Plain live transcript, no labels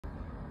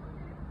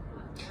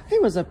Hey,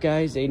 what's up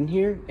guys, Aiden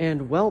here,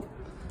 and well,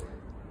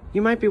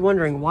 you might be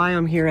wondering why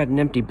I'm here at an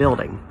empty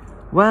building.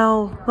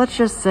 Well, let's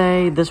just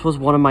say this was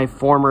one of my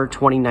former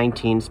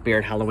 2019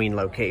 Spirit Halloween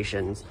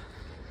locations.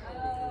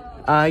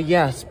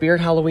 Yeah,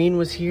 Spirit Halloween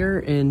was here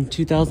in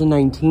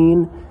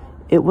 2019.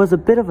 It was a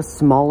bit of a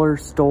smaller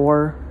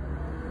store.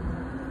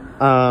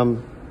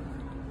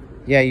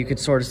 Yeah, you could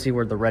sort of see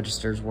where the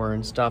registers were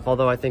and stuff,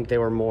 although I think they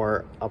were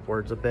more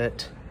upwards a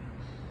bit.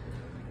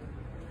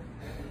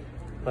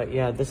 But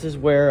yeah, this is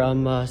where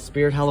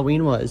Spirit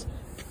Halloween was.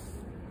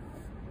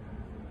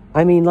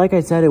 I mean, like I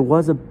said, it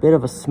was a bit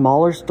of a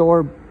smaller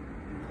store,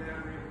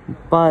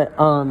 but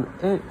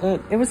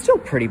it was still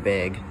pretty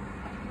big.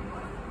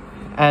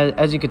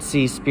 As you could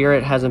see,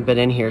 Spirit hasn't been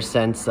in here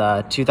since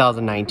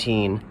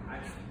 2019.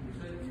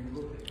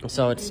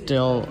 So it's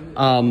still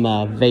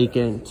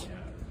vacant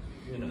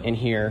in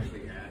here.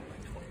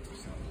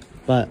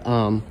 But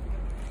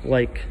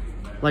like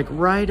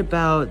right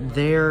about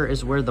there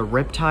is where the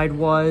Riptide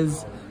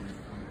was.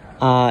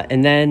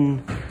 And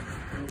then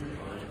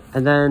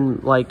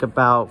like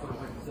about,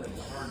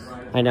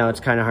 I know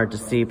it's kind of hard to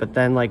see, but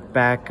then like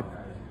back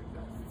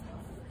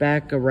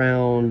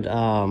around,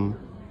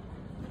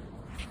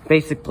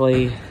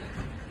 basically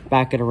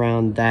back at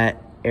around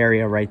that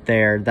area right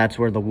there, that's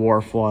where the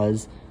wharf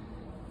was.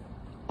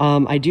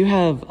 I do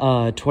have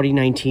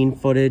 2019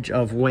 footage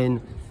of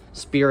when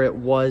Spirit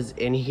was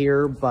in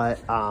here, but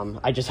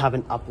I just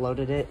haven't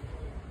uploaded it.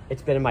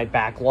 It's been in my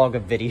backlog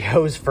of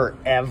videos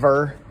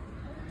forever,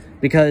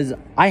 because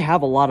I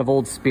have a lot of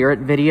old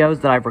Spirit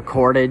videos that I've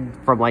recorded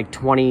from like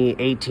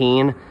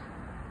 2018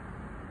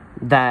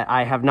 that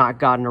I have not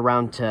gotten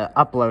around to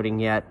uploading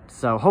yet.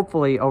 So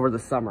hopefully over the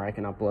summer I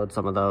can upload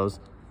some of those.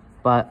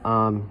 But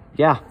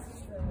yeah.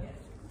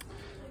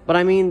 But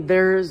I mean,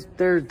 there's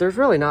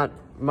really not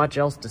much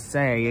else to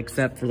say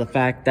except for the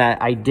fact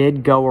that I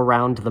did go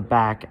around to the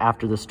back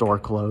after the store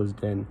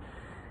closed and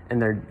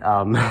their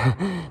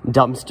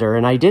dumpster,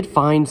 and I did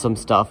find some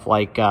stuff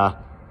like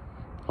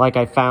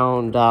I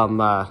found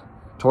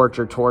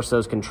Torture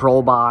Torso's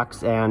control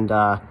box and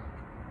a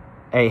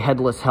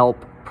Headless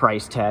Help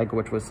price tag,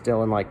 which was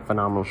still in like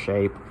phenomenal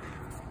shape.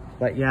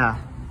 But yeah,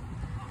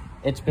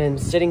 it's been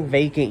sitting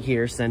vacant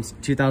here since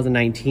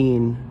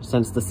 2019,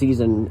 since the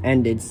season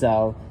ended.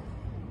 So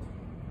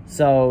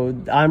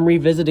I'm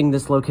revisiting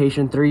this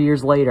location 3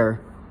 years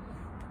later.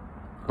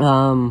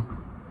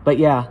 But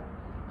yeah,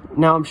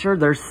 now I'm sure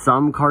there's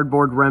some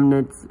cardboard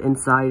remnants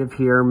inside of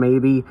here,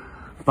 maybe.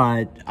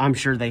 But I'm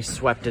sure they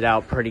swept it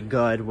out pretty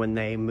good when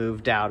they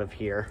moved out of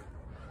here.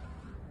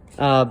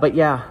 But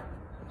yeah,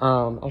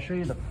 I'll show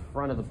you the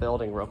front of the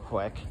building real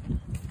quick.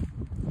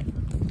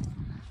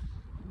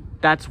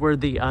 That's where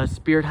the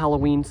Spirit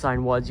Halloween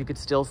sign was. You could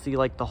still see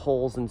like the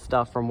holes and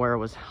stuff from where it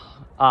was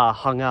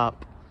hung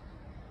up.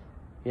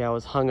 Yeah, it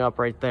was hung up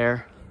right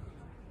there.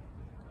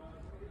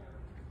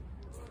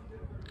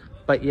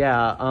 But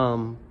yeah,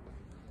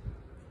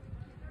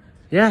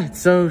 yeah,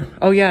 so,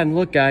 oh yeah, and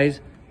look guys,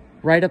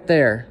 right up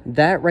there,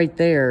 that right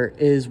there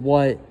is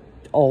what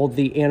all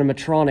the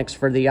animatronics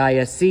for the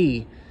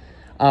ISC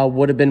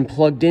would have been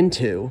plugged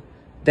into.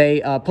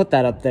 They put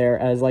that up there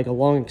as like a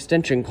long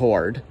extension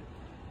cord,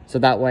 so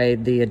that way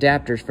the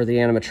adapters for the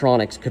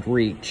animatronics could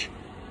reach,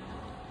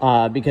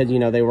 because, you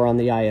know, they were on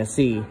the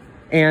ISC.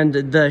 And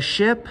the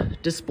ship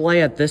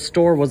display at this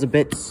store was a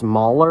bit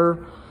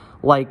smaller,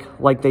 like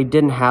they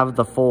didn't have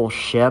the full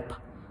ship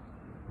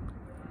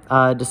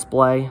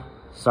display.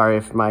 Sorry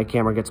if my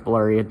camera gets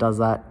blurry, it does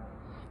that.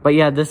 But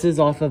yeah, this is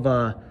off of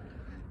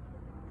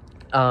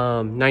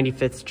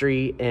 95th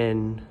Street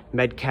in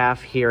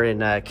Metcalf here in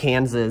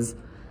Kansas.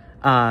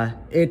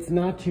 It's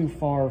not too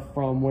far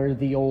from where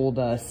the old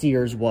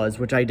Sears was,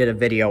 which I did a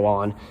video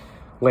on,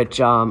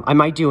 which I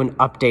might do an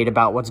update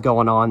about what's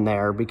going on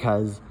there,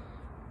 because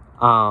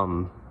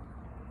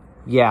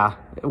yeah,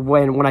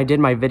 when I did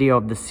my video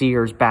of the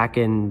Sears back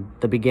in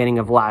the beginning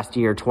of last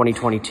year,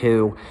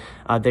 2022,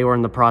 they were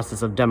in the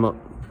process of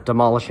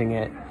demolishing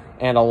it,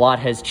 and a lot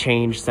has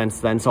changed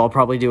since then, so I'll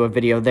probably do a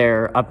video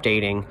there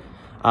updating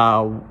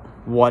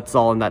what's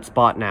all in that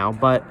spot now.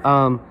 But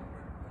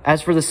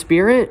as for the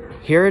Spirit,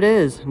 here it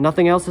is.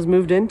 Nothing else has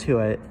moved into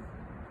it,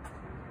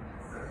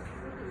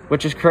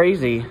 which is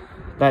crazy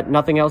that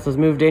nothing else has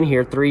moved in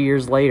here 3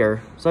 years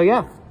later. So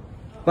yeah.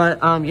 But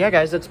yeah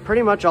guys, that's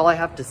pretty much all I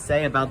have to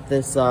say about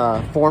this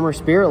former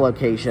Spirit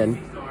location.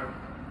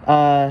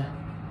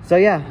 So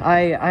yeah,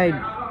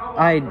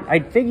 I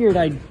figured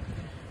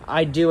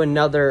I'd do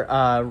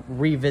another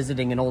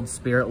revisiting an old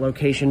Spirit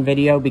location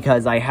video,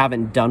 because I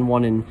haven't done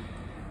one in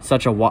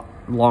such a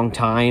long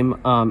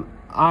time.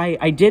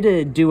 I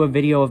did do a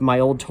video of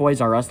my old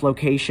Toys R Us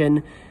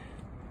location.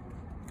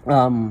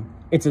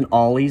 It's an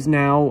Ollie's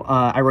now.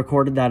 I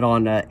recorded that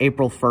on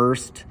April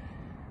 1st.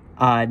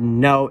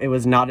 No, it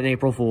was not an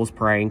April Fool's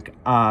prank.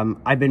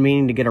 I've been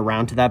meaning to get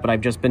around to that, but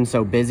I've just been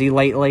so busy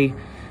lately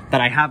that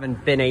I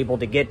haven't been able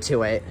to get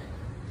to it.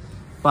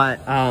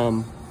 But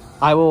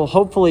I will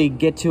hopefully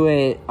get to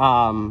it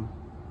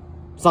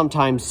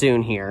sometime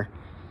soon here.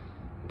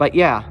 But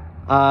yeah,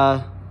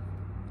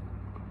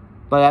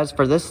 But as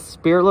for this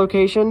Spirit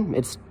location,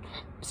 it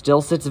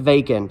still sits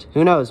vacant.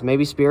 Who knows?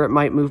 Maybe Spirit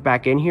might move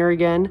back in here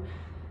again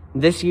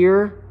this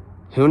year.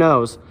 Who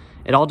knows?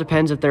 It all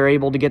depends if they're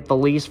able to get the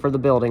lease for the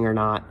building or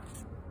not.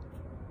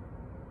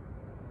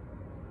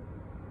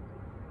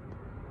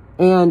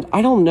 And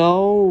I don't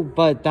know,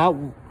 but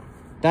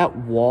that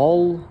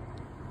wall,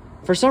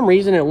 for some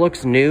reason it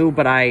looks new,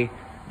 but I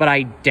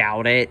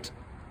doubt it.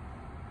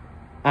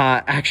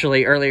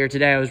 Actually, earlier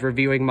today I was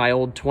reviewing my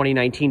old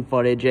 2019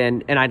 footage,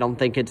 and I don't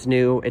think it's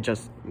new. It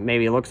just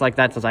maybe looks like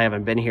that since I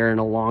haven't been here in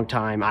a long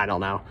time. I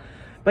don't know.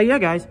 But yeah,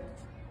 guys,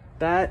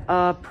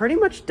 that pretty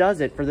much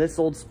does it for this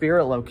old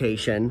Spirit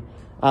location.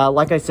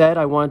 Like I said,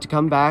 I wanted to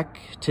come back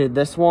to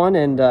this one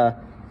and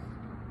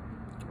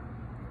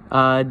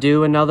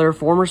do another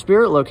former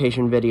Spirit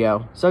location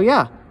video. So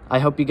yeah, I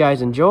hope you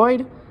guys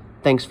enjoyed.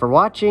 Thanks for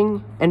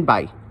watching, and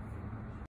bye.